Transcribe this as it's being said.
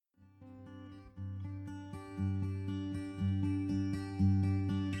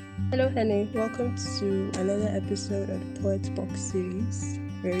Hello, Henneh. Welcome to another episode of the Poet Box series.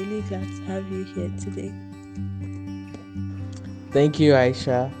 We're really glad to have you here today. Thank you,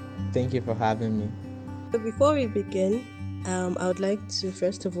 Aisha. Thank you for having me. So, before we begin, I would like to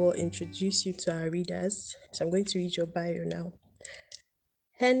first of all introduce you to our readers. So, I'm going to read your bio now.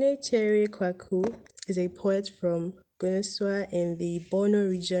 Kyereh Kwaku is a poet from Guinea in the Borno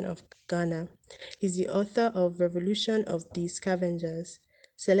region of Ghana. He's the author of Revolution of the Scavengers,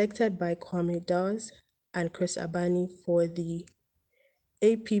 selected by Kwame Dawes and Chris Abani for the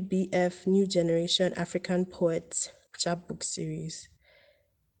APBF New Generation African Poets chapbook series.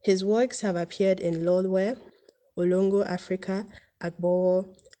 His works have appeared in Lolwe, Olongo Africa, Agbowo,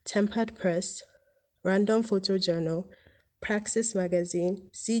 Tempered Press, Random Photo Journal, Praxis Magazine,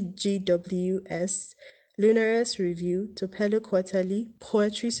 CGWS, Lunaris Review, Topelo Quarterly,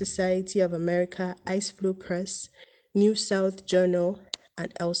 Poetry Society of America, Iceflow Press, New South Journal,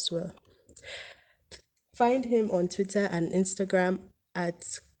 and elsewhere. Find him on Twitter and Instagram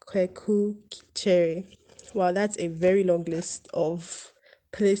at Kwaku Kyereh. Wow, that's a very long list of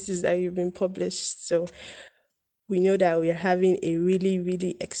places that you've been published. So we know that we're having a really,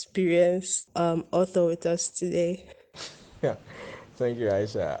 really experienced author with us today. Yeah, thank you,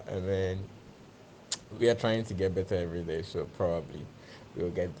 Aisha. I mean, we are trying to get better every day, so probably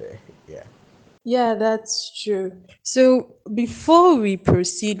we'll get there. Yeah. Yeah, that's true. So before we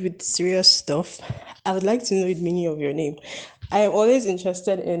proceed with serious stuff, I would like to know the meaning of your name. I am always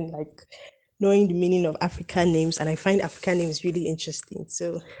interested in knowing the meaning of African names, and I find African names really interesting.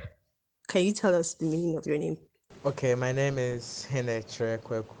 So can you tell us the meaning of your name? Okay, my name is Henneh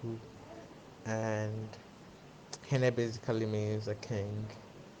Kwaku, and Henneh basically means a king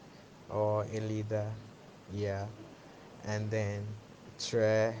or a leader. Yeah, and then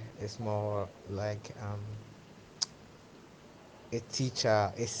Tre is more like a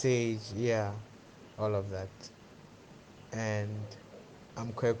teacher, a sage. Yeah, all of that. And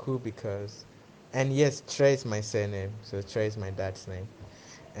I'm Kwaku because, and yes, Tre is my surname, so Tre is my dad's name.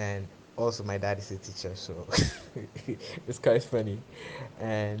 And also my dad is a teacher, so it's quite funny.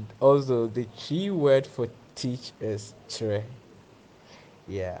 And also the key word for teach is tre.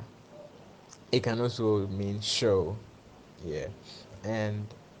 Yeah, it can also mean show. Yeah, and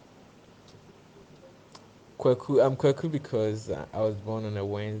I'm Kwaku because I was born on a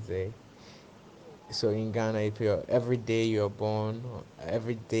Wednesday. So in Ghana, if you're every day you're born,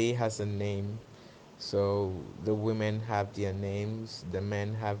 every day has a name. So the women have their names, the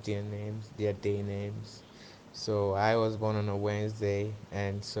men have their names, their day names. So I was born on a Wednesday,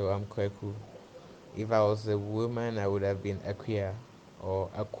 and so I'm Kweku. If I was a woman, I would have been Akuya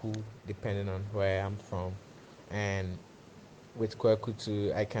or Aku, depending on where I'm from. And with Kweku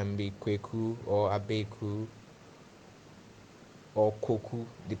too, I can be Kweku or Abeku or Koku,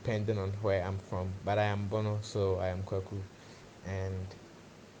 depending on where I'm from. But I am Bono, so I am Kweku. And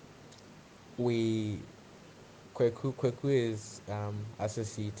we Kweku is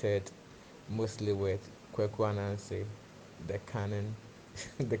associated mostly with Kweku Anansi, the canon,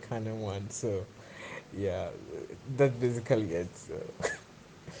 the canon one. So yeah, that's basically it. So.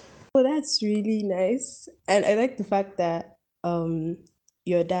 Oh, that's really nice. And I like the fact that um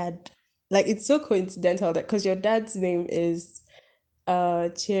your dad, like, it's so coincidental that because your dad's name is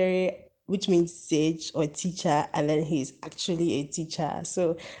Cherry, which means sage or teacher, and then he's actually a teacher.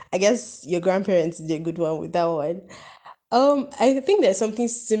 So I guess your grandparents did a good one with that one. I think there's something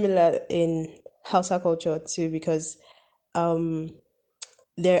similar in Hausa culture too, because um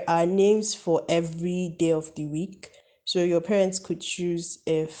there are names for every day of the week. So your parents could choose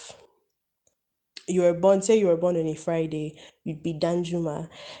if you were born, say you were born on a Friday, you'd be Danjuma.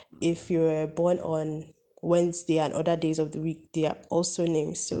 If you were born on Wednesday and other days of the week, they are also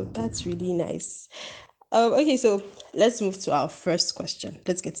names. So that's really nice. Okay, so let's move to our first question.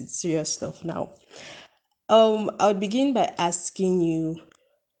 Let's get into serious stuff now. I would begin by asking you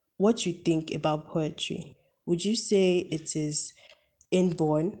what you think about poetry. Would you say it is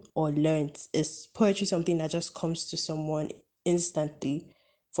inborn or learned? Is poetry something that just comes to someone instantly,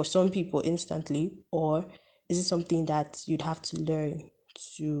 for some people instantly, or is it something that you'd have to learn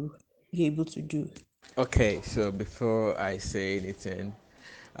to be able to do? Okay, so before I say anything,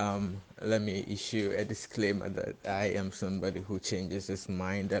 let me issue a disclaimer that I am somebody who changes his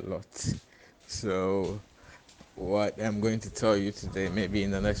mind a lot. So, what I'm going to tell you today, maybe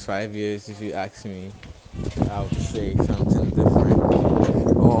in the next 5 years, if you ask me, I'll say something different.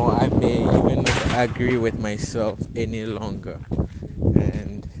 Or I may even not agree with myself any longer.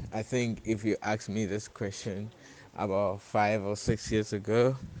 And I think if you asked me this question about 5 or 6 years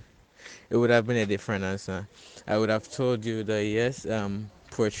ago, it would have been a different answer. I would have told you that yes,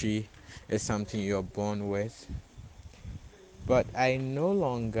 poetry is something you're born with, but I no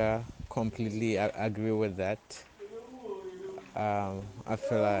longer completely agree with that. I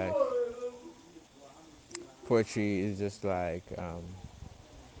feel like poetry is just like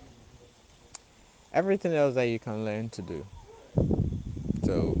everything else that you can learn to do.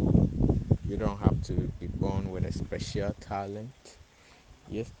 So you don't have to be born with a special talent.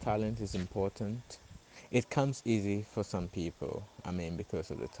 Yes, talent is important. It comes easy for some people, I mean,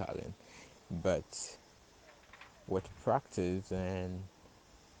 because of the talent. But with practice and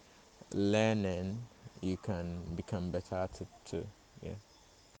learning, you can become better at it too. Yeah.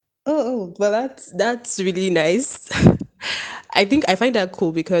 Well, that's really nice. I think I find that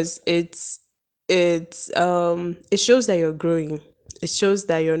cool because it shows that you're growing. It shows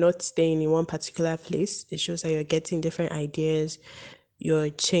that you're not staying in one particular place. It shows that you're getting different ideas, you're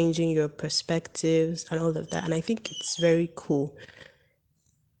changing your perspectives and all of that. And I think it's very cool.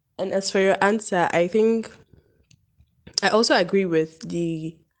 And as for your answer, I think I also agree with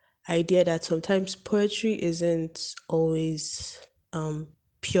the idea that sometimes poetry isn't always um,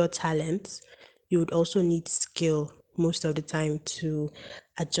 pure talent. You would also need skill most of the time to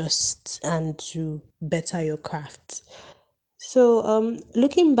adjust and to better your craft. So,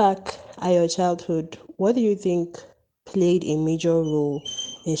 looking back at your childhood, what do you think played a major role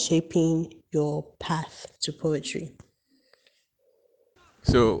in shaping your path to poetry?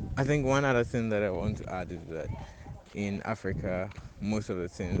 So I think one other thing that I want to add is that in Africa, most of the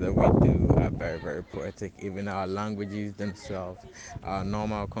things that we do are very, very poetic. Even our languages themselves, our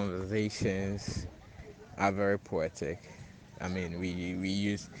normal conversations are very poetic. I mean, we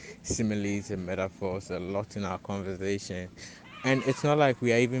use similes and metaphors a lot in our conversation, and it's not like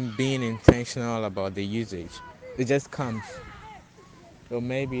we are even being intentional about the usage. It just comes. So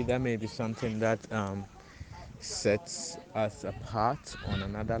maybe that may be something that sets us apart on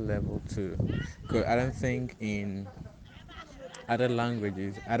another level too. Because I don't think in other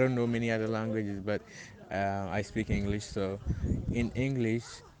languages, I don't know many other languages, but I speak English. So in English,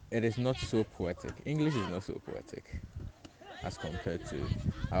 it is not so poetic. English is not so poetic as compared to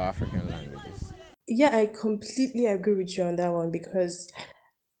our African languages. Yeah, I completely agree with you on that one because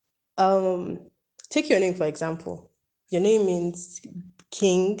Um, take your name for example. Your name means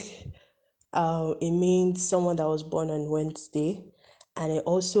king. It means someone that was born on Wednesday, and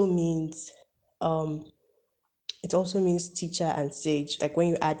um, it also means teacher and sage. Like when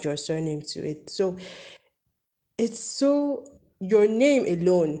you add your surname to it, so it's so your name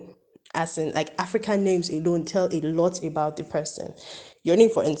alone, as in like African names alone, tell a lot about the person. Your name,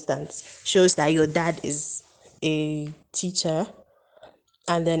 for instance, shows that your dad is a teacher,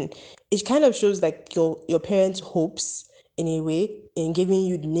 and then it kind of shows like your parents' hopes in a way in giving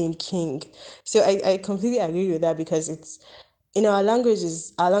you the name king. So I completely agree with that because it's in our language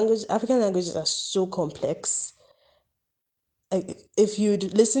African languages are so complex. Like if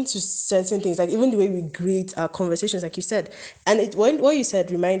you'd listen to certain things, like even the way we greet our conversations, like you said, and what you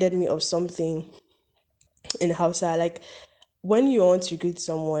said reminded me of something in Hausa. Like when you want to greet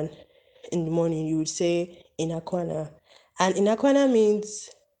someone in the morning, you would say inakwana. And inakwana means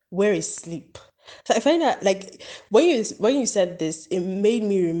where is sleep. So I find that like when you said this, it made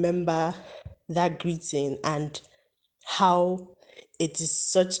me remember that greeting and how it is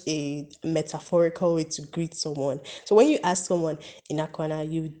such a metaphorical way to greet someone. So when you ask someone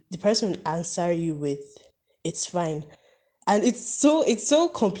inakwana, the person will answer you with it's fine, and it's so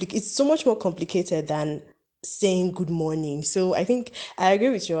much more complicated than saying good morning. So I think I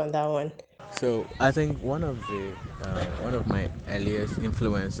agree with you on that one. So I think one of my earliest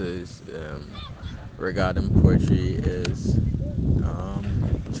influences regarding poetry is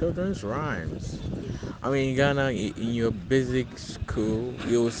children's rhymes. I mean, in Ghana, in your basic school,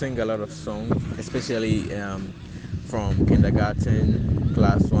 you will sing a lot of songs, especially from kindergarten,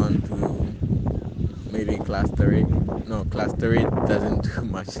 class one to maybe class three. No, class three doesn't do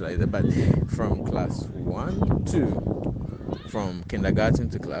much like that, but from class one to from kindergarten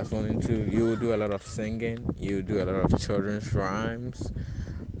to class one and two, you will do a lot of singing. You do a lot of children's rhymes.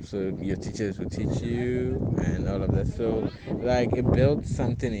 So your teachers will teach you and all of that. So like it builds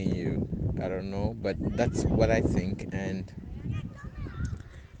something in you. I don't know, but that's what I think. And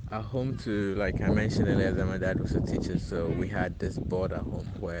at home too, like I mentioned earlier, that my dad was a teacher, so we had this board at home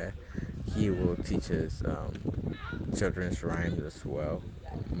where he will teach us children's rhymes as well.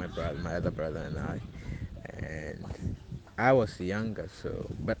 My other brother, and I. And I was younger, so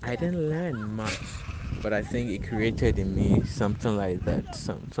but I didn't learn much. But I think it created in me something like that,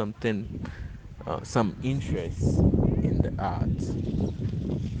 some interest in the art.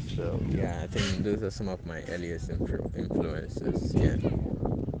 So yeah, I think those are some of my earliest influences. Yeah.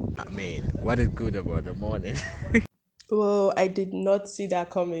 I mean, what is good about the morning? Well, I did not see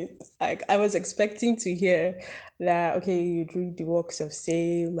that coming. Like I was expecting to hear that okay, you'd read the works of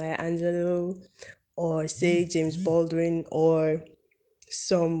say Maya Angelou or say James Baldwin or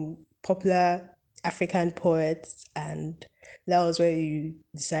some popular African poets, and that was where you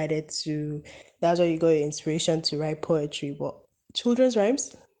decided to that's where you got your inspiration to write poetry. But children's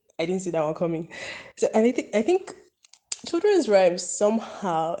rhymes, I didn't see that one coming. So and I think children's rhymes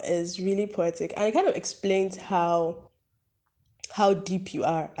somehow is really poetic, and it kind of explains how deep you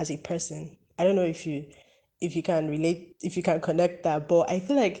are as a person. I don't know if you can relate, if you can connect that, but I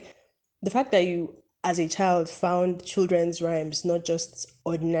feel like the fact that you as a child found children's rhymes, not just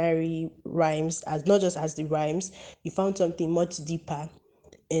ordinary rhymes, as not just as the rhymes, you found something much deeper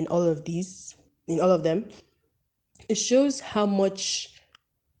in all of these, in all of them. It shows how much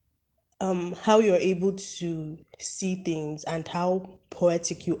how you're able to see things and how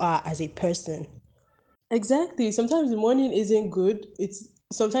poetic you are as a person. Exactly. Sometimes the morning isn't good. It's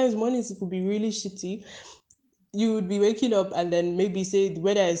sometimes mornings could be really shitty. You would be waking up and then maybe say the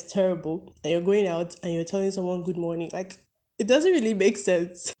weather is terrible and you're going out and you're telling someone good morning. Like it doesn't really make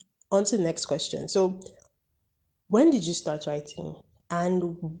sense. On to the next question. So when did you start writing?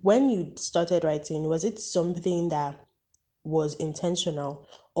 And when you started writing, was it something that was intentional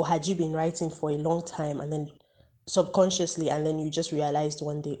or had you been writing for a long time and then subconsciously and then you just realized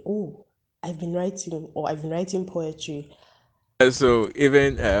one day, oh, I've been writing or I've been writing poetry. So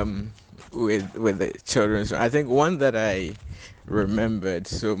even with the children's, I think one that I remembered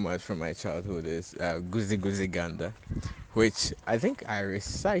so much from my childhood is Guzi Guzi Ganda, which I think I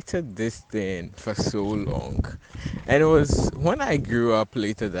recited this thing for so long, and it was when I grew up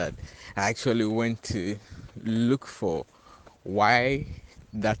later that I actually went to look for why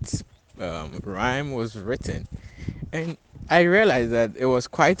that rhyme was written, and I realized that it was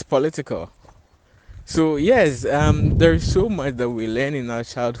quite political. So yes, there's so much that we learn in our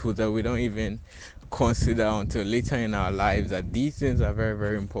childhood that we don't even consider until later in our lives that these things are very,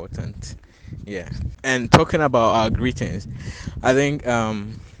 very important. Yeah. And talking about our greetings, I think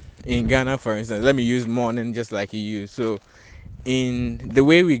in Ghana, for instance, let me use morning just like you use. So in the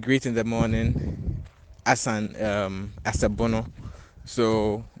way we greet in the morning, as a bono,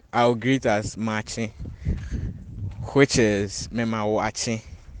 so I'll greet as machi, which is mema wachi.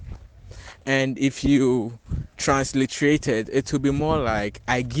 And if you transliterate it, it will be more like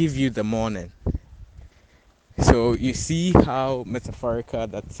I give you the morning. So you see how metaphorical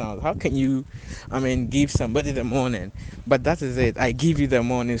that sounds. How can you, I mean, give somebody the morning? But that is it. I give you the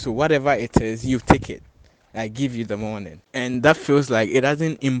morning. So whatever it is, you take it. I give you the morning. And that feels like it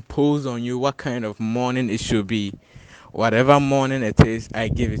doesn't impose on you what kind of morning it should be. Whatever morning it is, I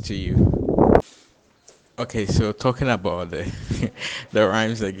give it to you. Okay, so talking about the the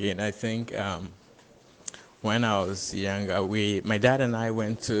rhymes again, I think when I was younger, my dad and I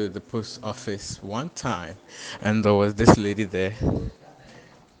went to the post office one time, and there was this lady there,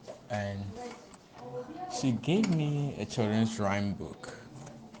 and she gave me a children's rhyme book,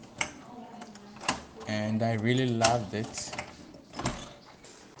 and I really loved it.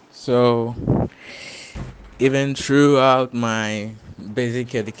 So even throughout my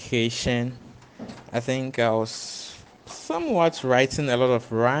basic education, I think I was somewhat writing a lot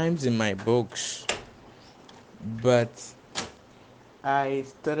of rhymes in my books, but I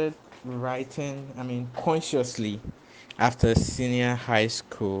started writing, I mean, consciously after senior high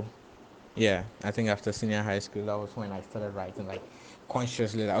school. Yeah, I think after senior high school, that was when I started writing, like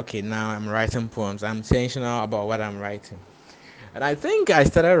consciously, like, okay, now I'm writing poems. I'm intentional about what I'm writing. And I think I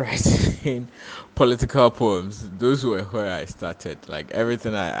started writing political poems. Those were where I started. Like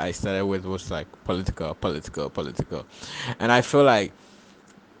everything I started with was like political, political, political. And I feel like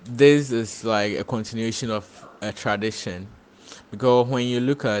this is like a continuation of a tradition because when you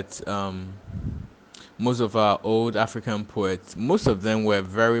look at most of our old African poets, most of them were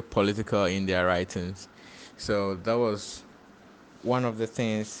very political in their writings. So that was one of the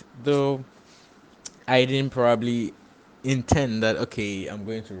things, though I didn't probably intend that, okay, I'm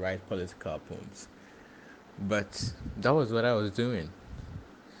going to write political poems. But that was what I was doing.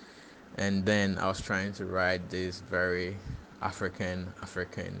 And then I was trying to write these very African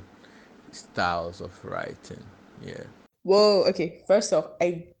styles of writing. Yeah. Whoa, okay. First off,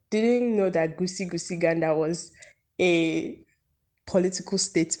 I didn't know that Gusi Gusi Ganda was a political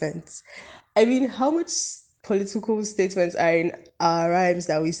statement. I mean, how much political statements are in our rhymes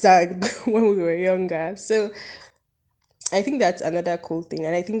that we sang when we were younger? So I think that's another cool thing.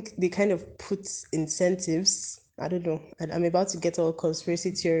 And I think they kind of put incentives. I don't know. And I'm about to get all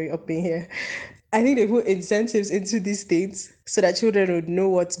conspiracy theory up in here. I think they put incentives into these states so that children would know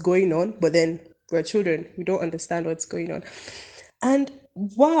what's going on, but then we're children, we don't understand what's going on. And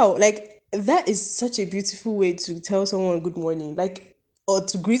wow, like that is such a beautiful way to tell someone good morning, like, or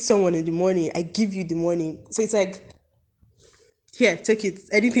to greet someone in the morning. I give you the morning. So it's like, here, take it.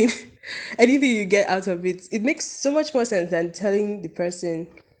 Anything, anything you get out of it. It makes so much more sense than telling the person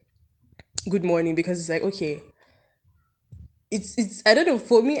good morning because it's like, okay, it's I don't know,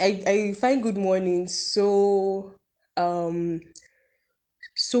 for me, I find good morning so um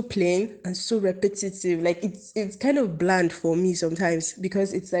so plain and so repetitive. Like it's kind of bland for me sometimes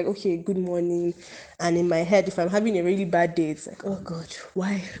because it's like, okay, good morning, and in my head, if I'm having a really bad day, it's like, oh god,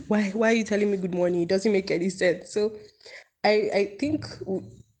 why are you telling me good morning? It doesn't make any sense. So I think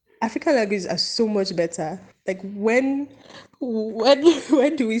African languages are so much better. Like when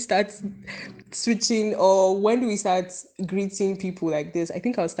when do we start switching, or when do we start greeting people like this? I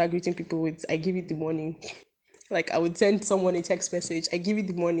think I'll start greeting people with I give it the morning. Like I would send someone a text message, I give it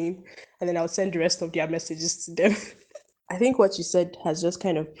the morning, and then I'll send the rest of their messages to them. I think what you said has just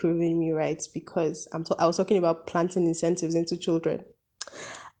kind of proven me right because I was talking about planting incentives into children,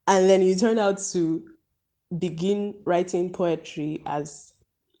 and then you turned out to begin writing poetry as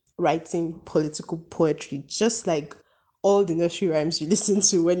writing political poetry, just like all the nursery rhymes you listened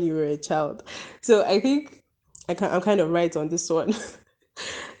to when you were a child. So I think I'm kind of right on this one.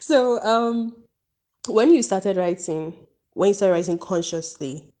 So when you started writing, when you started writing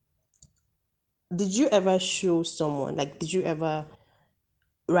consciously, did you ever show someone? Like, did you ever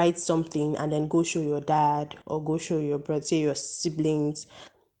write something and then go show your dad or go show your brother, say your siblings?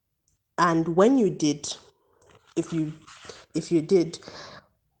 And when you did, if you did,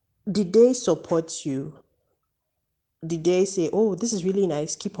 did they support you? Did they say, "Oh, this is really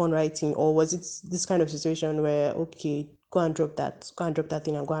nice, keep on writing," or was it this kind of situation where, okay, go and drop that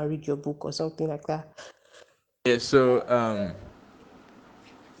thing and go and read your book or something like that? Yeah, so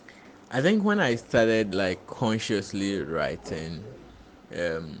I think when I started like consciously writing,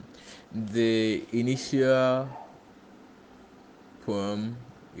 um, the initial poem,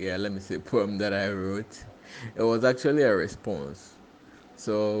 yeah, let me say poem that I wrote, it was actually a response.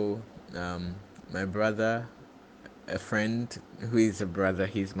 So, um, my brother, a friend who is a brother,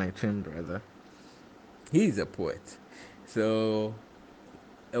 he's my twin brother, he's a poet. So,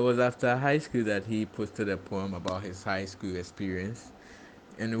 it was after high school that he posted a poem about his high school experience,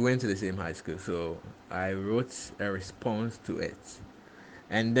 and we went to the same high school. So, I wrote a response to it.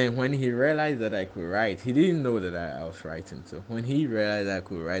 And then when he realized that I could write, he didn't know that I was writing. So when he realized I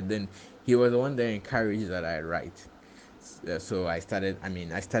could write, then he was the one that encouraged that I write. So I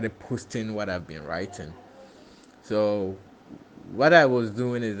started posting what I've been writing. So what I was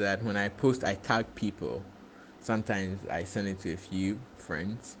doing is that when I post, I tag people. Sometimes I send it to a few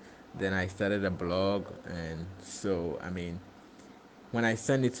friends. Then I started a blog, and so when I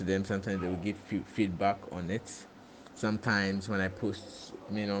send it to them, sometimes they will give feedback on it. Sometimes when I post,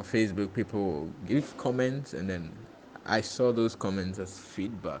 on Facebook, people will give comments, and then I saw those comments as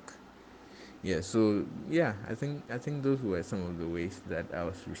feedback. Yeah, so yeah, I think those were some of the ways that I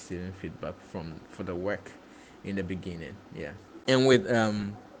was receiving feedback from for the work in the beginning. Yeah, and with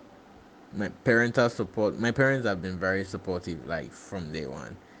my parental support, my parents have been very supportive, like from day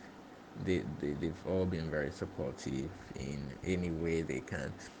one. They've all been very supportive in any way they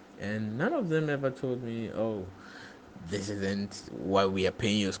can, and none of them ever told me, oh, this isn't what we are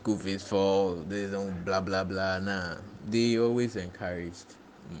paying your school fees for, this don't blah blah blah. Nah, they always encouraged,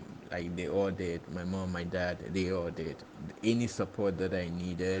 like they all did, my mom, my dad, they all did any support that I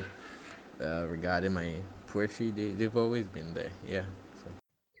needed, regarding my poetry. They've always been there. Yeah, so.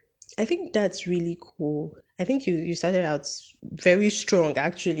 I think that's really cool. I think you started out very strong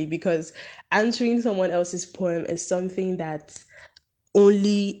actually because answering someone else's poem is something that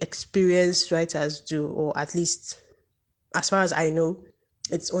only experienced writers do, or at least as far as I know,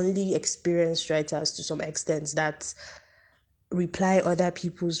 it's only experienced writers to some extent that reply other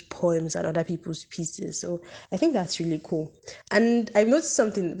people's poems and other people's pieces. So I think that's really cool. And I've noticed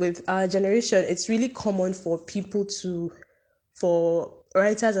something with our generation, it's really common for people to for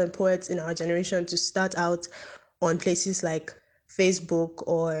writers and poets in our generation to start out on places like Facebook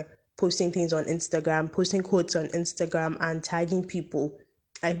or posting things on Instagram, posting quotes on Instagram and tagging people.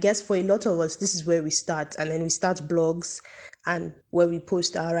 I guess for a lot of us, this is where we start, and then we start blogs and where we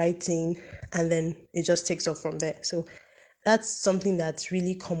post our writing, and then it just takes off from there. So that's something that's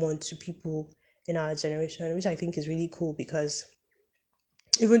really common to people in our generation, which I think is really cool because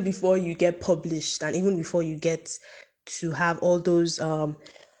even before you get published and even before you get to have all those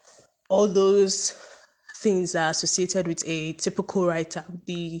things that are associated with a typical writer,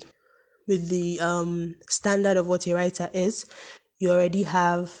 with the standard of what a writer is, you already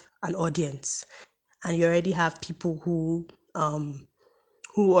have an audience, and you already have people who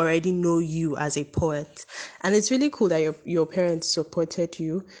already know you as a poet. And it's really cool that your parents supported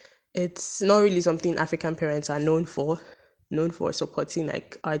you. It's not really something African parents are known for supporting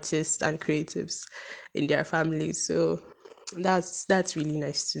like artists and creatives in their families. So that's really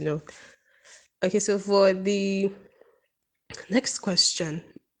nice to know. Okay, so for the next question,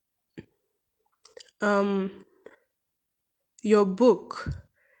 um, your book,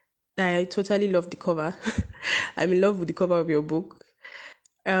 I totally love the cover. I'm in love with the cover of your book.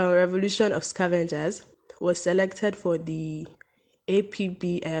 Revolution of Scavengers was selected for the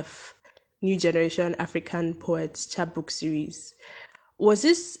APBF New Generation African Poets Chapbook Series. Was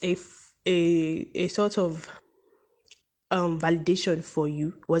this a sort of validation for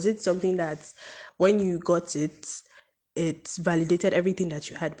you? Was it something that when you got it, it validated everything that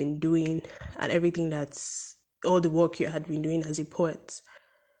you had been doing and everything that's all the work you had been doing as a poet?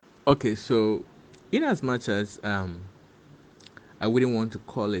 Okay, so in as much as I wouldn't want to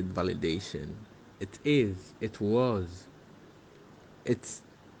call it validation, it is, it was, it's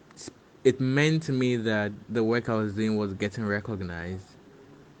it meant to me that the work I was doing was getting recognized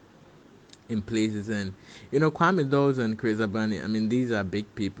in places. And Kwame Dawes and Chris Abani, I mean, these are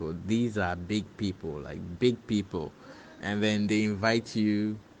big people. These are big people, like big people. And then they invite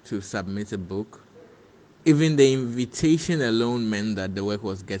you to submit a book. Even the invitation alone meant that the work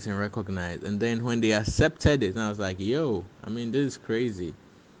was getting recognized. And then when they accepted it, I was like, yo, I mean, this is crazy.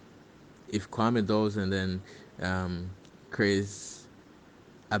 If Kwame Dawes and then Chris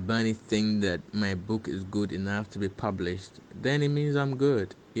Abani think that my book is good enough to be published, then it means I'm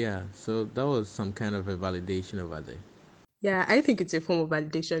good. Yeah, so that was some kind of a validation over there. Yeah, I think it's a form of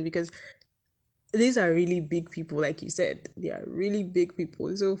validation because these are really big people, like you said. They are really big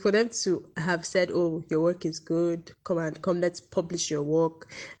people. So for them to have said, "Oh, your work is good. Come and come, let's publish your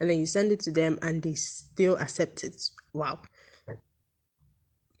work," and then you send it to them, and they still accept it. Wow,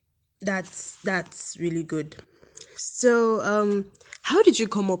 that's really good. So, how did you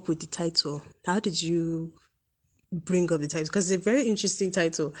come up with the title? How did you bring up the title? Because it's a very interesting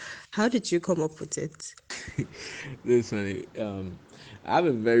title. How did you come up with it? This is funny. I have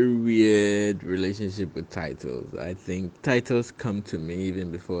a very weird relationship with titles. I think titles come to me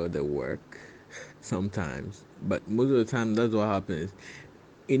even before the work sometimes. But most of the time, that's what happens.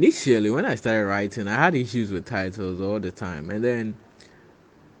 Initially, when I started writing, I had issues with titles all the time. And then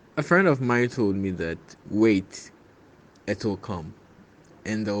a friend of mine told me that, wait, it will come.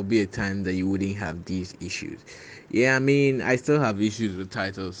 And there will be a time that you wouldn't have these issues. Yeah, I mean, I still have issues with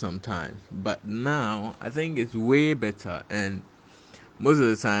titles sometimes. But now, I think it's way better. And most of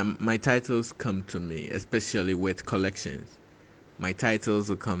the time, my titles come to me, especially with collections. My titles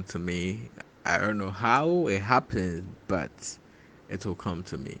will come to me. I don't know how it happens, but it will come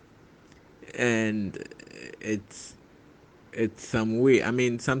to me. And it's it's some way. I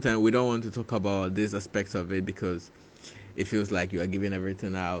mean, sometimes we don't want to talk about this aspect of it because it feels like you are giving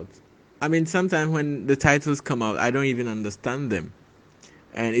everything out. I mean, sometimes when the titles come out, I don't even understand them.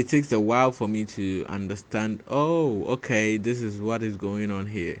 And it takes a while for me to understand, oh, okay, this is what is going on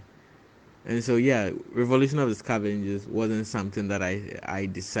here. And so, yeah, Revolution of the Scavengers wasn't something that I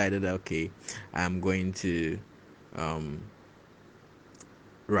decided, okay, I'm going to um,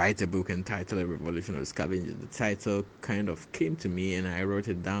 write a book and title it Revolution of the Scavengers. The title kind of came to me and I wrote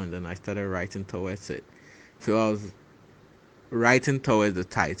it down, then I started writing towards it. So I was writing towards the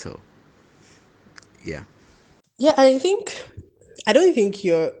title. Yeah. Yeah, I don't think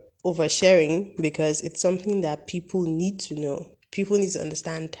you're oversharing because it's something that people need to know. People need to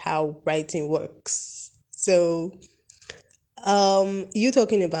understand how writing works. So, you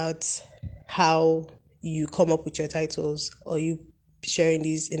talking about how you come up with your titles or you sharing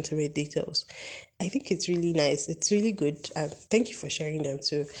these intimate details. I think it's really nice. It's really good. And thank you for sharing them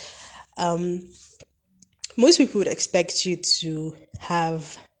too. Um, Most people would expect you to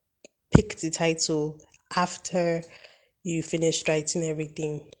have picked the title after you finished writing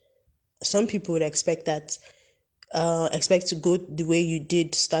everything. Some people would expect that expect to go the way you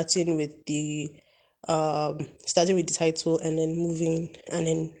did, starting with the title and then moving and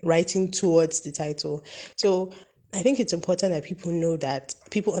then writing towards the title. So I think it's important that people know that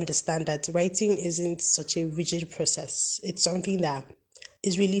people understand that writing isn't such a rigid process. It's something that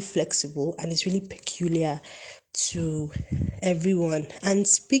is really flexible and it's really peculiar to everyone. And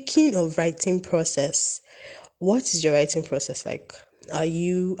speaking of writing process, what is your writing process like? Are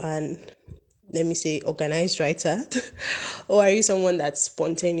you an let me say, organized writer? Or are you someone that's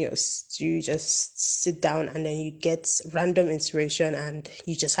spontaneous? Do you just sit down and then you get random inspiration and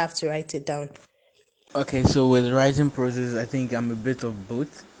you just have to write it down? Okay, so with writing process, I think I'm a bit of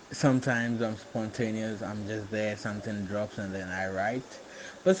both. Sometimes I'm spontaneous, I'm just there, something drops and then I write.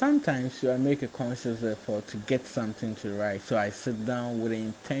 But sometimes I make a conscious effort to get something to write. So I sit down with the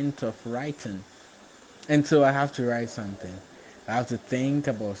intent of writing. And so I have to write something. I have to think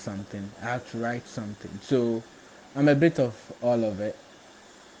about something. I have to write something. So I'm a bit of all of it.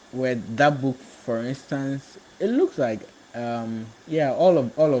 Where that book, for instance, it looks like yeah, all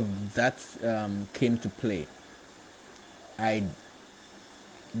of that came to play. I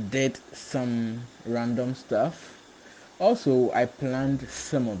did some random stuff. Also, I planned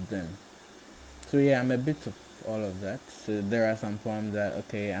some of them. So yeah, I'm a bit of all of that. So there are some poems that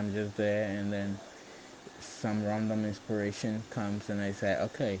okay, I'm just there, and then some random inspiration comes, and I say,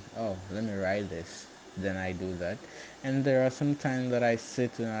 okay, oh, let me write this. Then I do that. And there are some times that I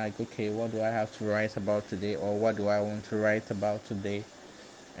sit and I like, okay, what do I have to write about today, or what do I want to write about today?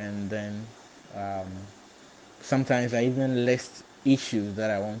 And then um, sometimes I even list issues that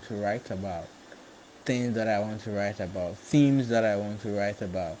I want to write about, things that I want to write about, themes that I want to write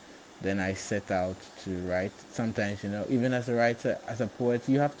about. Then I set out to write. Sometimes, even as a writer, as a poet,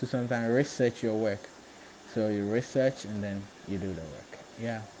 you have to sometimes research your work. So you research and then you do the work.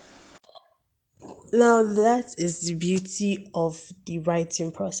 Yeah. Now, that is the beauty of the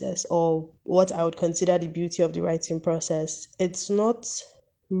writing process, or what I would consider the beauty of the writing process. It's not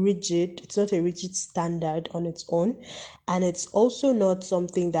rigid, it's not a rigid standard on its own, and it's also not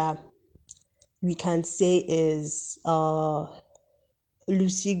something that we can say is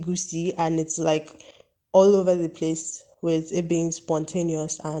loosey goosey and it's like all over the place with it being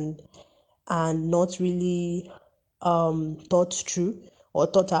spontaneous and not really thought through or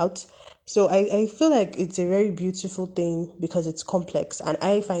thought out. So I feel like it's a very beautiful thing because it's complex and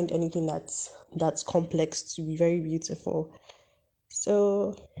I find anything that's complex to be very beautiful.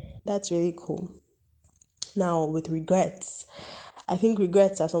 So that's really cool. Now with regrets, I think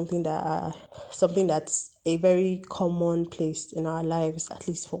regrets are something that's a very common place in our lives, at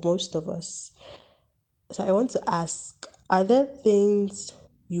least for most of us. So I want to ask, are there things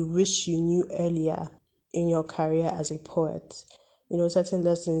you wish you knew earlier in your career as a poet? Certain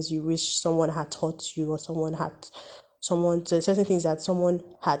lessons you wish someone had taught you or certain things that someone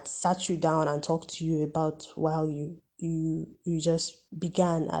had sat you down and talked to you about while you just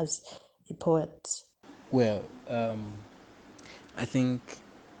began as a poet. Well, I think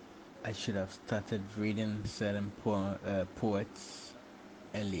I should have started reading certain poets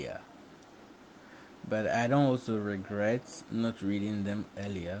earlier, but I don't also regret not reading them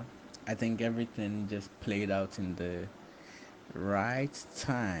earlier. I think everything just played out in the right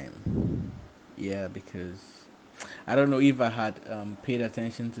time. Yeah, because I don't know if I had paid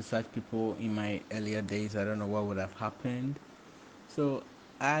attention to such people in my earlier days. I don't know what would have happened. So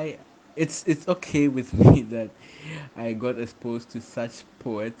I, it's okay with me that I got exposed to such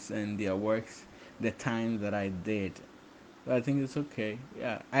poets and their works the time that I did. So I think it's okay.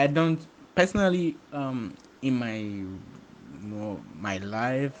 Yeah, I don't personally in my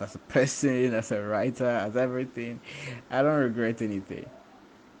life as a person, as a writer, as everything. I don't regret anything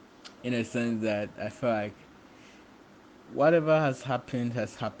in a sense that I feel like whatever has happened,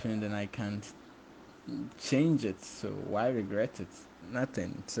 and I can't change it. So why regret it?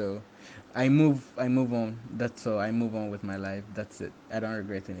 Nothing. So I move on. That's all. I move on with my life. That's it. I don't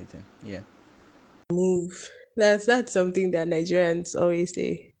regret anything. Yeah. Move. That's something that Nigerians always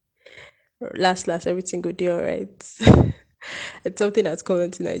say. Last, everything go deal right. It's something that's common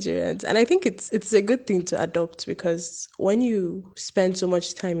to Nigerians, and I think it's a good thing to adopt because when you spend so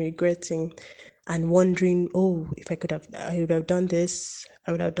much time regretting and wondering, oh, if I would have done this,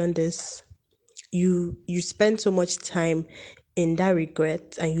 I would have done this. You spend so much time in that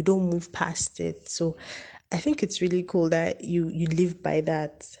regret and you don't move past it. So I think it's really cool that you live by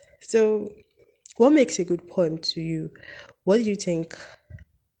that. So what makes a good poem to you? What do you think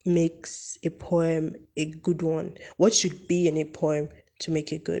makes a poem a good one? What should be in a poem to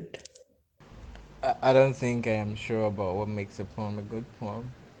make it good? I don't think I am sure about what makes a poem a good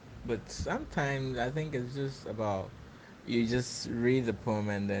poem, but sometimes I think it's just about you just read the poem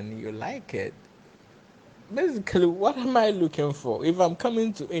and then you like it. Basically, what am I looking for? If I'm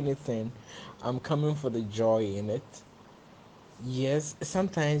coming to anything, I'm coming for the joy in it. Yes,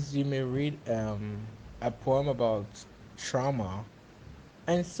 sometimes you may read a poem about trauma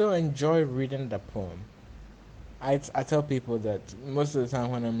and still enjoy reading the poem. I tell people that most of the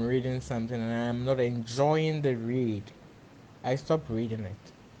time when I'm reading something and I'm not enjoying the read, I stop reading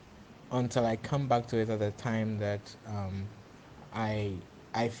it. until I come back to it at the time that I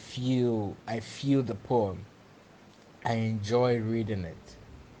I feel the poem. I enjoy reading it.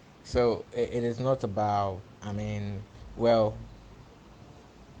 So it is not about. I mean, well,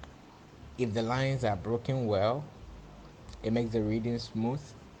 if the lines are broken well, it makes the reading smooth.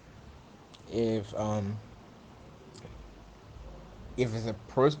 If it's a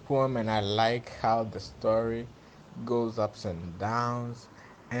prose poem and I like how the story goes ups and downs,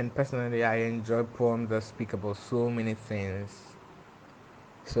 and personally I enjoy poems that speak about so many things.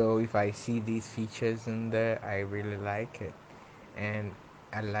 So if I see these features in there, I really like it. And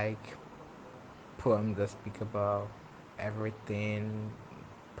I like poems that speak about everything,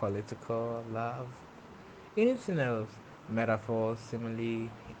 political, love, anything else, metaphor, simile,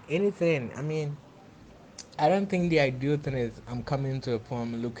 anything. I mean, I don't think the ideal thing is I'm coming to a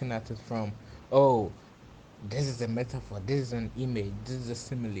poem looking at it from, oh, this is a metaphor, this is an image, this is a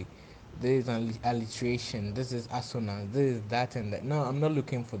simile, this is an alliteration, this is assonance, this is that and that. No, I'm not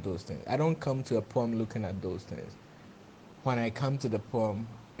looking for those things. I don't come to a poem looking at those things. When I come to the poem,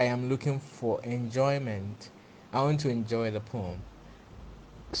 I am looking for enjoyment. I want to enjoy the poem.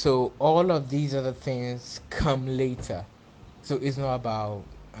 So all of these other things come later. So it's not about,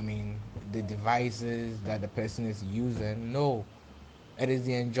 I mean, the devices that the person is using. No, it is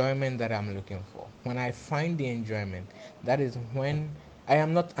the enjoyment that I'm looking for. When I find the enjoyment, that is when I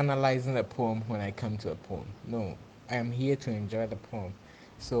am not analyzing a poem when I come to a poem. No, I am here to enjoy the poem.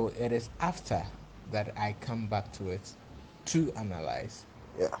 So it is after that I come back to it to analyze.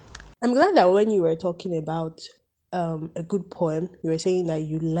 Yeah. I'm glad that when you were talking about a good poem, you were saying that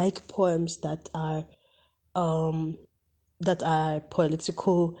you like poems um that are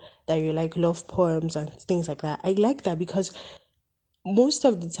political, that you like love poems and things like that. I like that because most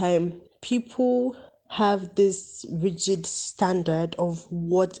of the time people have this rigid standard of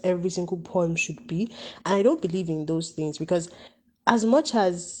what every single poem should be, and I don't believe in those things because as much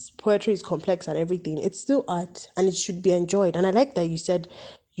as poetry is complex and everything, it's still art and it should be enjoyed. And I like that you said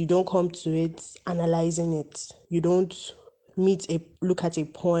you don't come to it analyzing it. You don't look at a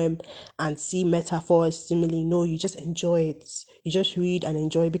poem and see metaphors, simile. No, you just enjoy it. You just read and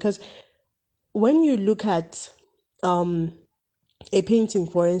enjoy it. Because when you look at um a painting,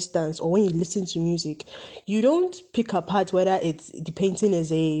 for instance, or when you listen to music, you don't pick apart whether it's the painting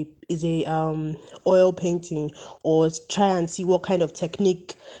is a oil painting, or try and see what kind of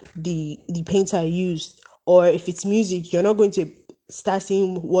technique the painter used. Or if it's music, you're not going to start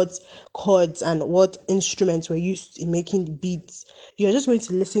seeing what chords and what instruments were used in making the beats. You're just going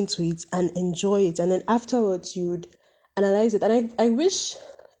to listen to it and enjoy it, and then afterwards you would analyze it. And I wish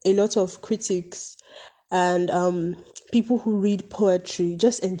a lot of critics and people who read poetry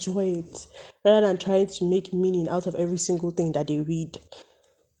just enjoy it rather than trying to make meaning out of every single thing that they read.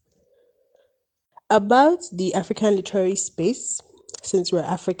 About the African literary space, since we're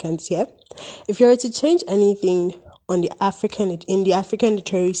Africans here, if you were to change anything on the African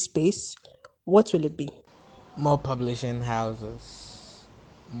literary space, what will it be? More publishing houses,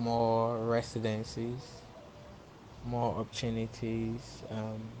 more residencies, more opportunities.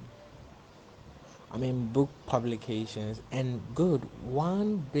 I mean, book publications. And good,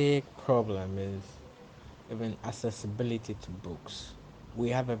 one big problem is even accessibility to books. We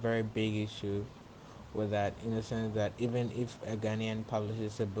have a very big issue with that, in the sense that even if a Ghanaian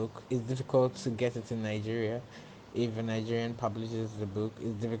publishes a book, it's difficult to get it in Nigeria. If a Nigerian publishes the book,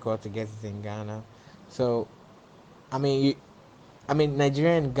 it's difficult to get it in Ghana. So, I mean,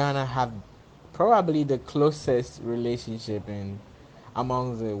 Nigeria and Ghana have probably the closest relationship in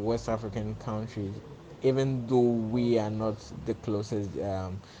among the West African countries, even though we are not the closest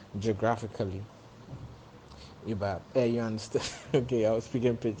geographically. Ibab, you understand? Okay, I was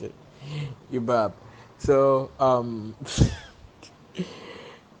speaking pidgin. Ibab. So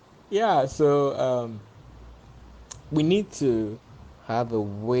yeah, so we need to have a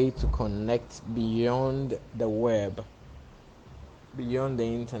way to connect beyond the web, beyond the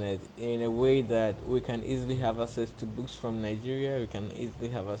internet, in a way that we can easily have access to books from Nigeria. We can easily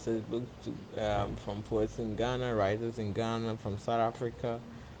have access to books from poets in Ghana, writers in Ghana, from South Africa,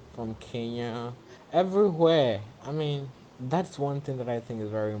 from Kenya, everywhere. I mean, that's one thing that I think is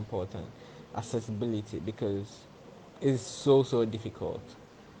very important, accessibility, because it's so difficult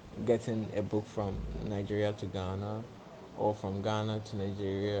getting a book from Nigeria to Ghana, or from Ghana to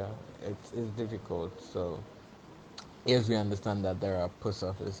Nigeria. It's difficult. So yes, we understand that there are post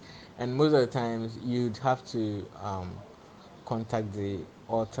office, and most of the times you'd have to contact the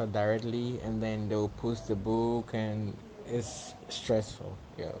author directly, and then they'll post the book, and it's stressful.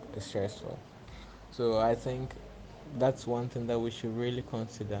 Yeah, it's stressful. So I think That's one thing that we should really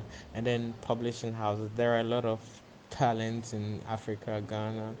consider. And then publishing houses. There are a lot of talents in Africa,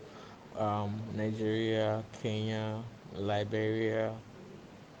 Ghana, Nigeria, Kenya, Liberia.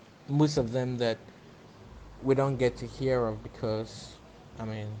 Most of them that we don't get to hear of because, I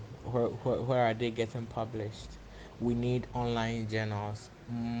mean, where are they getting published? We need online journals,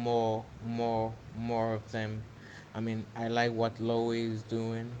 more of them. I mean, I like what Lowe is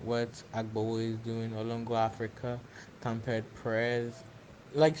doing, what Agbo is doing, Olongo Africa, Tamped Press,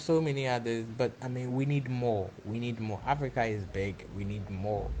 like so many others. But I mean, we need more. We need more. Africa is big. We need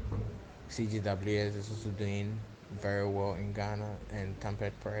more. CGWS is also doing very well in Ghana and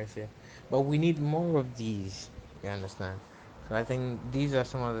Tamped Press here. But we need more of these. You understand? So I think these are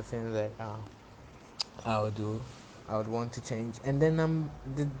some of the things that I would do. I would want to change. And then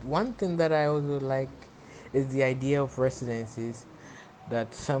the one thing that I also like is the idea of residencies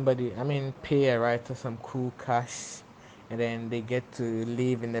that somebody, I mean, pay a writer some cool cash, and then they get to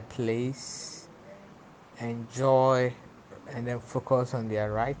live in a place, enjoy, and then focus on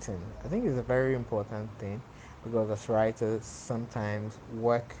their writing. I think it's a very important thing because as writers, sometimes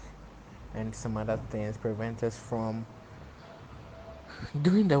work and some other things prevent us from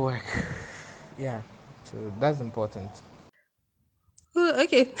doing the work. Yeah, so that's important. Oh,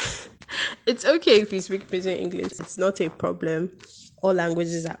 okay. It's okay if you speak pidgin English. It's not a problem. All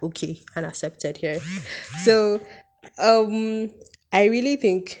languages are okay and accepted here. So, um, I really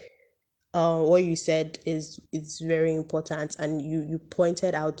think what you said is very important, and you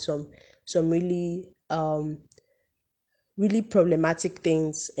pointed out some really problematic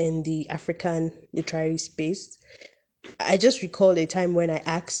things in the African literary space. I just recall a time when I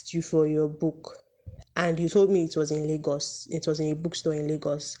asked you for your book and you told me it was in Lagos. It was in a bookstore in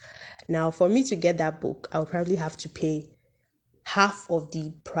Lagos. Now, for me to get that book, I would probably have to pay half of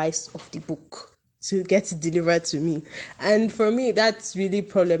the price of the book to get it delivered to me. And for me, that's really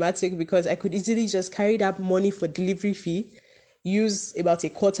problematic because I could easily just carry that money for delivery fee, use about a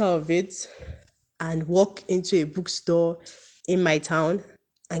quarter of it, and walk into a bookstore in my town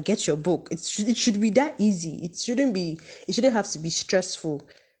and get your book. It should be that easy. It shouldn't have to be stressful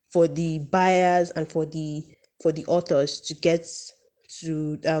for the buyers and for the authors to get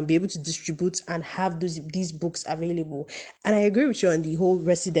to be able to distribute and have these books available. And I agree with you on the whole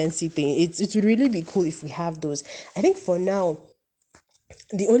residency thing. It would really be cool if we have those. I think for now,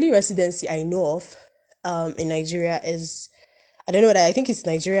 the only residency I know of in Nigeria is, I don't know that, I think it's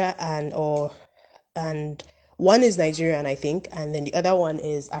Nigeria and one is Nigerian, I think, and then the other one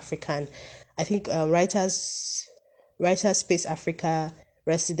is African. I think Writers Space Africa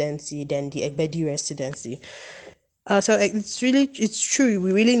residency, then the Egbedi residency. So it's true.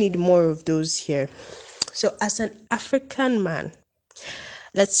 We really need more of those here. So as an African man,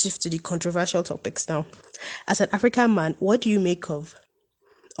 let's shift to the controversial topics now. As an African man, what do you make of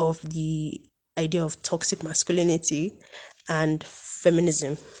the idea of toxic masculinity and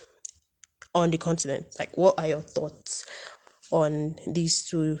feminism on the continent? Like, what are your thoughts on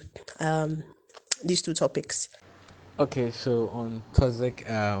um these two topics? Okay, so on toxic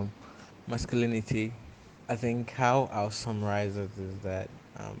masculinity, I think how I'll summarize it is that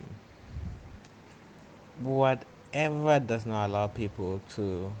um, whatever does not allow people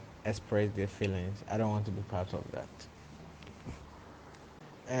to express their feelings, I don't want to be part of that.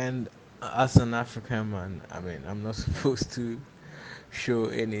 And as an African man, I mean, I'm not supposed to show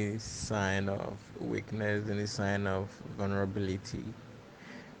any sign of weakness, any sign of vulnerability.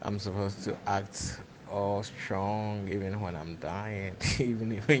 I'm supposed to act all strong even when I'm dying.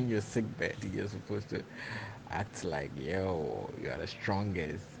 Even when you're sick bed, you're supposed to act like, yo, you are the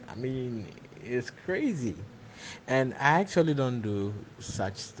strongest. I mean, it's crazy. And I actually don't do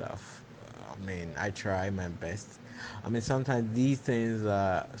such stuff. I mean, I try my best. I mean, sometimes these things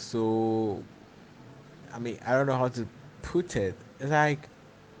are so. I mean, I don't know how to put it. It's like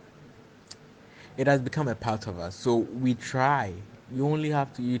it has become a part of us. So we try. You only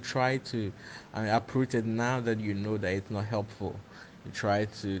have to. You try to uproot it now that you know that it's not helpful. You try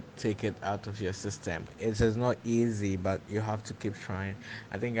to take it out of your system. It is not easy, but you have to keep trying.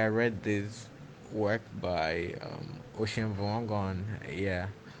 I think I read this work by Ocean Vuong on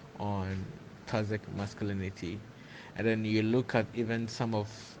on toxic masculinity, and then you look at even some of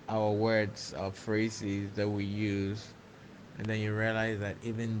our words, our phrases that we use, and then you realize that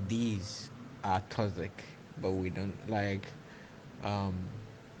even these are toxic, but we don't like. Um,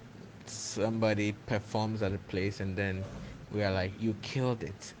 Somebody performs at a place, and then we are like, "You killed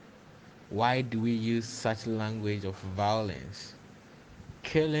it." Why do we use such language of violence?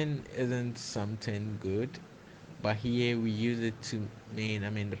 Killing isn't something good, but here we use it to mean. I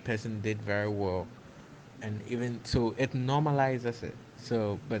mean, the person did very well. and even so it normalizes it.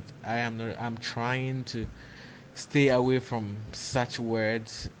 So but I am not, I'm trying to stay away from such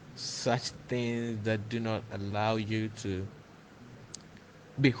words, such things that do not allow you to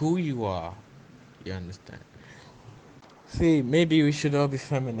be who you are. You understand? See, maybe we should all be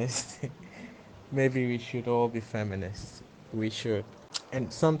feminists. Maybe we should all be feminists. We should.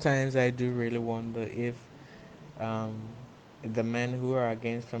 And sometimes I do really wonder if um, the men who are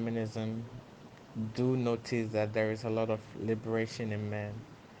against feminism do notice that there is a lot of liberation in men.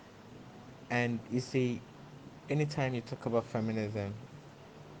 And you see, anytime you talk about feminism,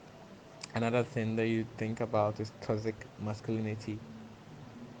 another thing that you think about is toxic masculinity.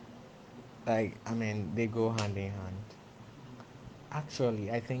 Like, I mean, they go hand in hand.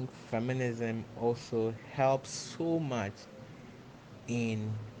 Actually, I think feminism also helps so much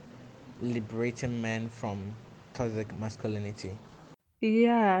in liberating men from toxic masculinity.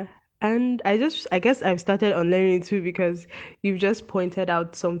 Yeah. And I guess I've started unlearning too because you've just pointed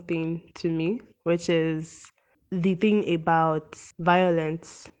out something to me, which is the thing about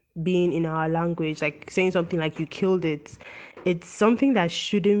violence being in our language, like saying something like you killed it. It's something that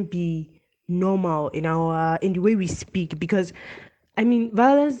shouldn't be normal in in the way we speak because I mean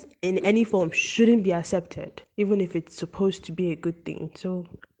violence in any form shouldn't be accepted, even if it's supposed to be a good thing. So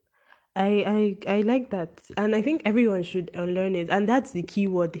I like that, and I think everyone should unlearn it, and that's the key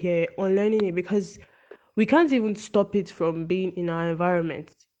word here, unlearning it, because we can't even stop it from being in our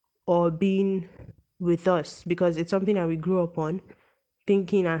environment or being with us because it's something that we grew up on,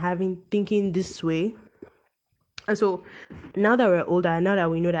 thinking and having thinking this way. And so now that we're older, now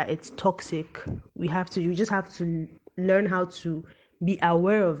that we know that it's toxic, we just have to learn how to be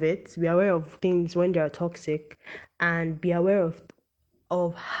aware of it, be aware of things when they are toxic, and be aware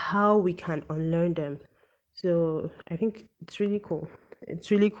of how we can unlearn them. So I think it's really cool.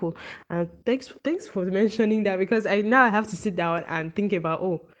 It's really cool. And thanks for mentioning that because I now I have to sit down and think about,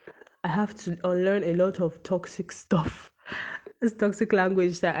 oh, I have to unlearn a lot of toxic stuff. This toxic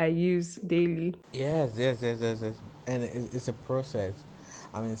language that I use daily. Yes. And it's a process.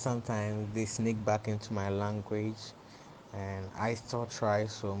 I mean, sometimes they sneak back into my language, and I still try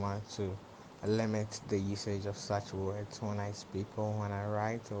so much to limit the usage of such words when I speak or when I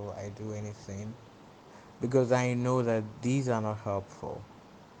write or I do anything because I know that these are not helpful.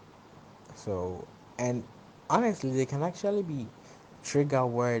 So, and honestly, they can actually be trigger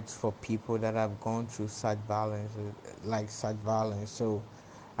words for people that have gone through such violence, like such violence. So,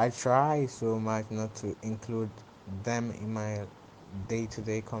 I try so much not to include them in my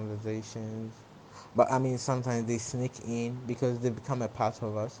day-to-day conversations. But I mean, sometimes they sneak in because they become a part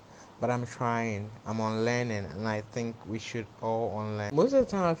of us. But I'm trying, I'm on learning, and I think we should all unlearn. Most of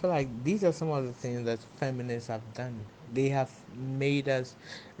the time, I feel like these are some of the things that feminists have done. They have made us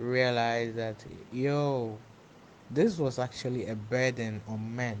realize that, yo, this was actually a burden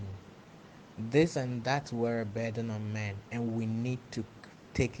on men. This and that were a burden on men, and we need to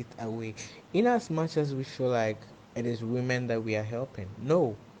take it away. In as much as we feel like it is women that we are helping,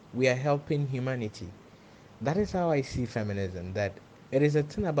 no, we are helping humanity. That is how I see feminism. That it is a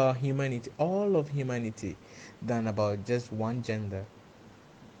thing about humanity, all of humanity, than about just one gender.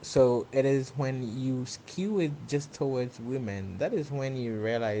 So it is when you skew it just towards women, that is when you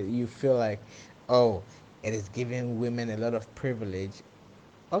realize you feel like, oh, it is giving women a lot of privilege.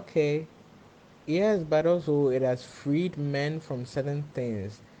 Okay, yes, but also it has freed men from certain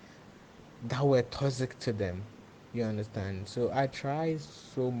things that were toxic to them. You understand? So I try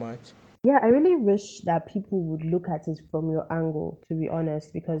so much. Yeah, I really wish that people would look at it from your angle, to be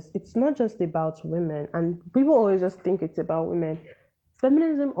honest, because it's not just about women, and people always just think it's about women.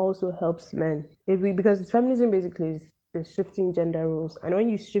 Feminism also helps men. Because feminism basically is shifting gender roles, and when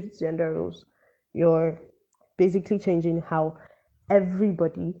you shift gender roles, you're basically changing how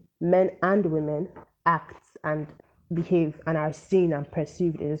everybody, men and women, acts and behave and are seen and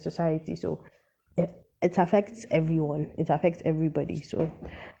perceived in society. So it affects everyone. It affects everybody. So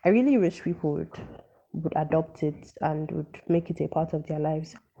I really wish people would adopt it and would make it a part of their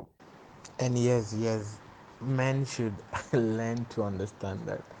lives. And yes, men should learn to understand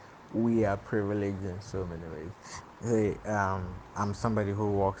that we are privileged in so many ways. Hey, I'm somebody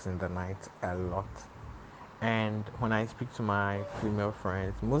who walks in the night a lot, and when I speak to my female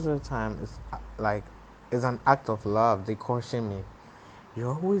friends, most of the time it's like it's an act of love. They caution me,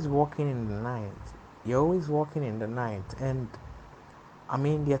 "You're always walking in the night. You're always walking in the night," and I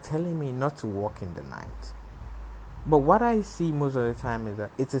mean they're telling me not to walk in the night. But what I see most of the time is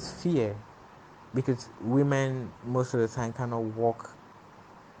that it is fear because women most of the time cannot walk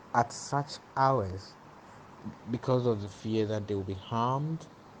at such hours because of the fear that they will be harmed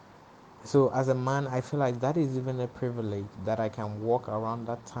So as a man, I feel like that is even a privilege that I can walk around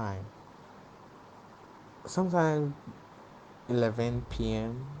that time. Sometimes 11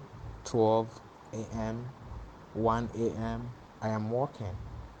 p.m., 12 a.m., 1 a.m. I am walking.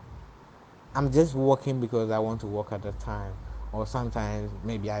 I'm just walking because I want to walk at the time. Or sometimes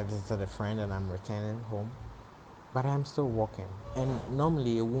maybe I visited a friend and I'm returning home. But I'm still walking. And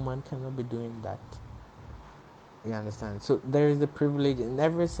normally a woman cannot be doing that. You understand? So there is a privilege in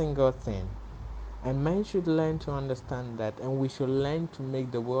every single thing. And men should learn to understand that, and we should learn to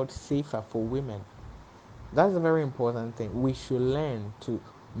make the world safer for women. That's a very important thing. We should learn to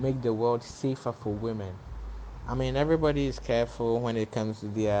make the world safer for women. I mean, everybody is careful when it comes to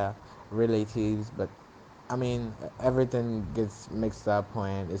their relatives, but I mean, everything gets mixed up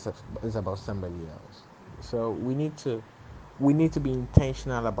when it's about somebody else. So we need to be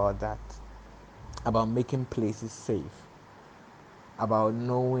intentional about that, about making places safe, about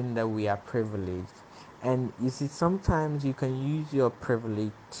knowing that we are privileged. And you see, sometimes you can use your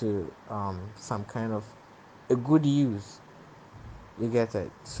privilege to some kind of a good use. You get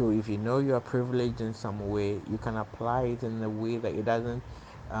it? So if you know you are privileged in some way, you can apply it in a way that it doesn't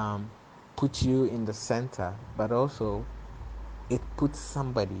um, put you in the center, but also it puts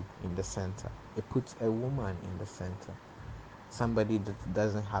somebody in the center. It puts a woman in the center. Somebody that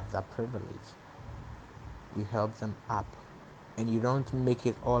doesn't have that privilege. You help them up, and you don't make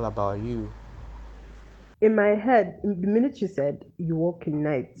it all about you. In my head, the minute you said you walk in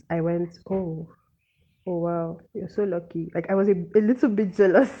night, I went, oh wow, you're so lucky. Like I was a little bit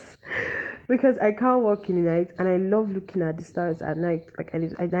jealous because I can't walk in the night and I love looking at the stars at night. Like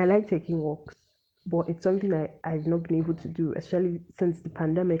I like taking walks, but it's something I've not been able to do, especially since the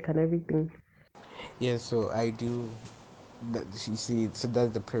pandemic and everything. Yeah, so I do. That you see, so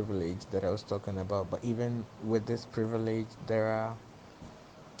that's the privilege that I was talking about. But even with this privilege, there are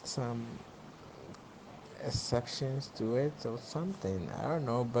some exceptions to it or something. I don't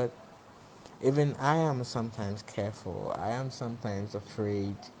know, but even I am sometimes careful. I am sometimes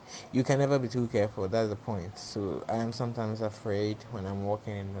afraid. You can never be too careful. That's the point. So I am sometimes afraid when I'm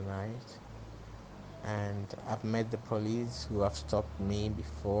walking in the night. And I've met the police who have stopped me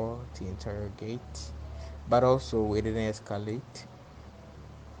before to interrogate, but also it didn't escalate.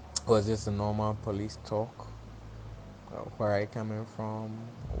 It was just a normal police talk. Where are you coming from?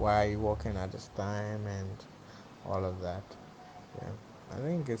 Why are you walking at this time? And all of that. Yeah, I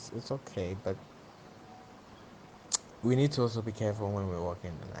think it's okay, but we need to also be careful when we walk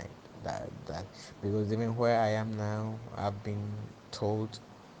in the night. That because even where I am now, I've been told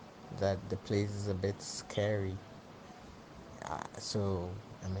that the place is a bit scary. So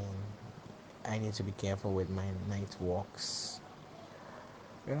I mean, I need to be careful with my night walks.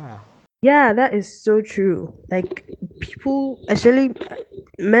 Yeah. Yeah, that is so true. Like people, actually,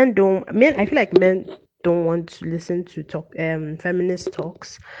 men. I feel like men don't want to listen to feminist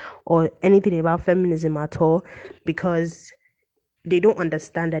talks or anything about feminism at all because they don't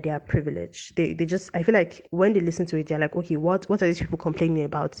understand that they are privileged. They just, I feel like when they listen to it, they're like, okay, what are these people complaining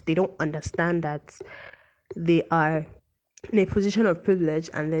about? They don't understand that they are in a position of privilege,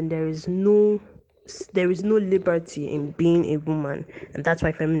 and then there is no liberty in being a woman, and that's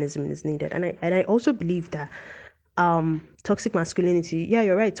why feminism is needed. And I also believe that toxic masculinity, yeah,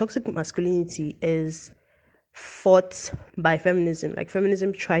 you're right, toxic masculinity is fought by feminism. Like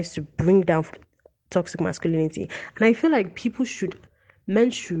feminism tries to bring down toxic masculinity, and I feel like men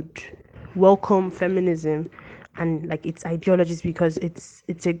should welcome feminism and like its ideologies because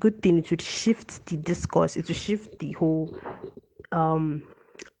it's a good thing. It would shift the discourse. It would shift the whole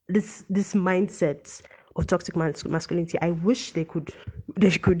this mindset of toxic masculinity. I wish they could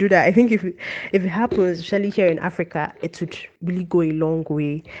do that. I think if it happens, especially here in Africa, it would really go a long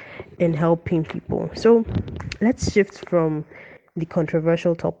way in helping people. So let's shift from the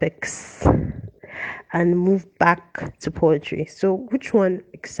controversial topics and move back to poetry. So which one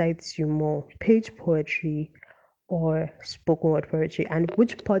excites you more, page poetry or spoken word poetry, and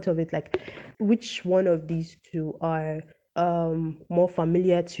which part of it, like which one of these two are more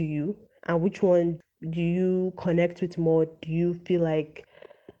familiar to you, and which one do you connect with more? Do you feel like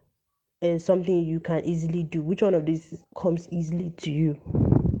is something you can easily do? Which one of these comes easily to you?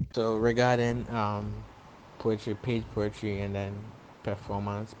 So regarding poetry, page poetry, and then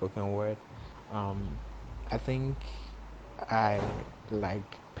performance, spoken word, um, I think I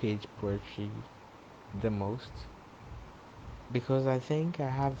like page poetry the most because I think I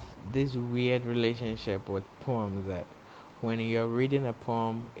have this weird relationship with poems that when you're reading a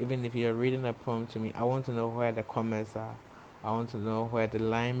poem, even if you're reading a poem to me, I want to know where the comments are. I want to know where the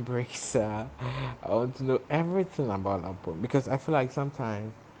line breaks are. I want to know everything about that poem because I feel like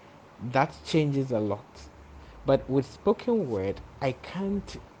sometimes That changes a lot. But with spoken word, I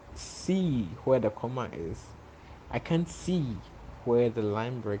can't see where the comma is. I can't see where the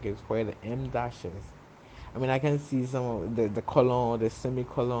line break is, where the M dash is. I mean, I can see some of the colon or the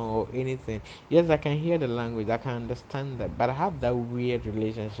semicolon or anything. Yes, I can hear the language, I can understand that, but I have that weird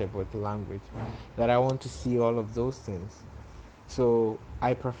relationship with language that I want to see all of those things. So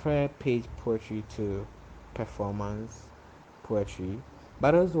I prefer page poetry to performance poetry,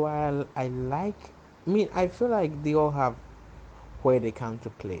 but as well, I like. I mean, I feel like they all have where they come to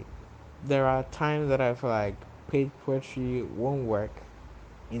play. There are times that I feel like page poetry won't work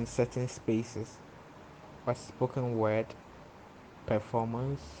in certain spaces, but spoken word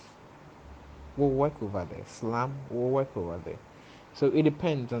performance will work over there. Slam will work over there. So it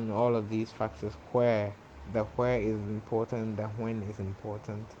depends on all of these factors where is important, the when is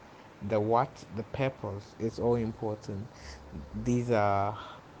important, the what, the purpose is all important. These are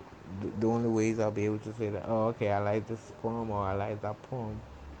the only ways I'll be able to say that, oh, okay, I like this poem or I like that poem.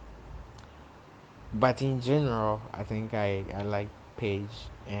 But in general, I think I like page,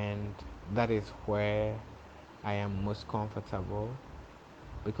 and that is where I am most comfortable,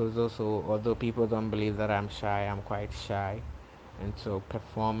 because also, although people don't believe that I'm shy, I'm quite shy, and so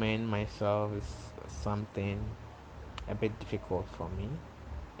performing myself is something a bit difficult for me.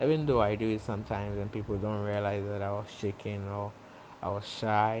 Even though I do it sometimes and people don't realize that I was shaking or I was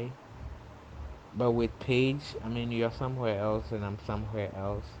shy. But with Paige, I mean, you're somewhere else and I'm somewhere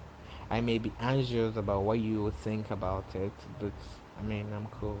else. I may be anxious about what you would think about it, but I mean, I'm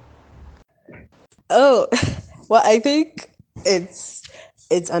cool. Oh, well, I think it's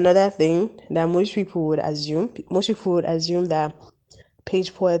it's another thing that most people would assume. Most people would assume that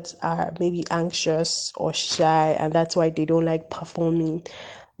page poets are maybe anxious or shy, and that's why they don't like performing.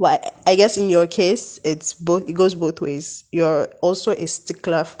 Well, I guess in your case, it's both. It goes both ways. You're also a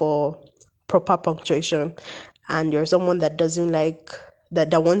stickler for proper punctuation, and you're someone that doesn't like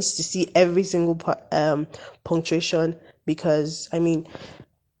that wants to see every single punctuation, because I mean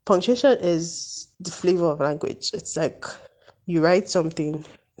punctuation is the flavor of language. It's like you write something,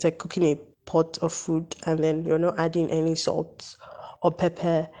 it's like cooking a pot of food and then you're not adding any salt or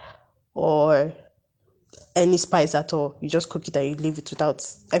pepper or any spice at all. You just cook it and you leave it without.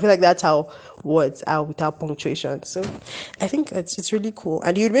 I feel like that's how words are without punctuation. So I think it's really cool.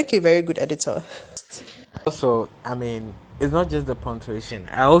 And you'd make a very good editor. Also, I mean, it's not just the punctuation.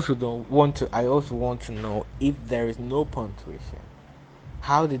 I also don't want to. I also want to know if there is no punctuation.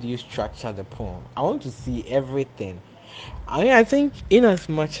 How did you structure the poem? I want to see everything. I think in as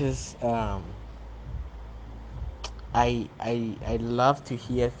much as I love to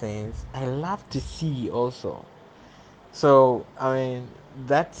hear things, I love to see also. So I mean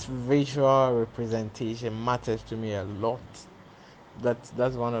that visual representation matters to me a lot.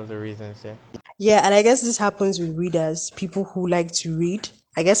 That's one of the reasons. Yeah. Yeah, and I guess this happens with readers, people who like to read.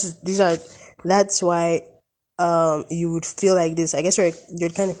 I guess these are that's why you would feel like this. I guess you're the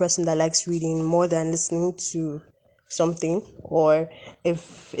kind of person that likes reading more than listening to something, or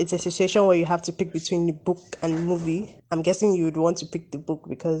if it's a situation where you have to pick between the book and movie, I'm guessing you would want to pick the book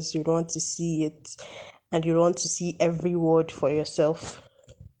because you'd want to see it and you want to see every word for yourself.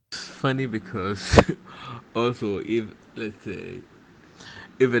 Funny because also if let's say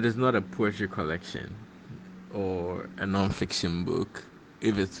if it is not a poetry collection or a non-fiction book,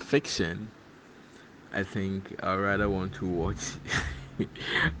 if it's fiction, I think I rather want to watch.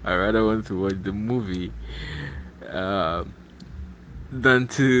 I rather want to watch the movie uh, than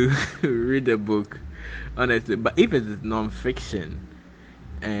to read a book, honestly. But if it is non-fiction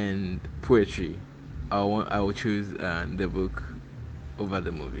and poetry, I will choose the book over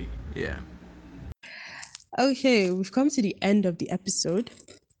the movie. Yeah. Okay, we've come to the end of the episode.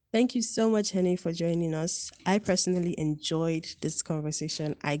 Thank you so much, Henneh, for joining us. I personally enjoyed this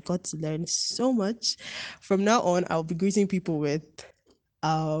conversation. I got to learn so much. From now on, I'll be greeting people with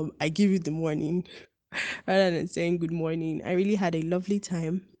I give you the morning rather than saying good morning. I really had a lovely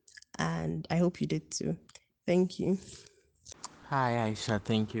time and I hope you did too. Thank you. Hi, Aisha.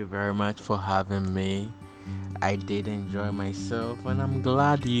 Thank you very much for having me. I did enjoy myself, and I'm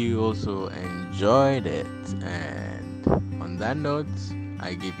glad you also enjoyed it. And on that note,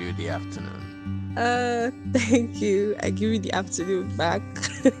 I give you the afternoon. Thank you. I give you the afternoon back.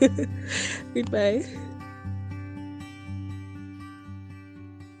 Goodbye.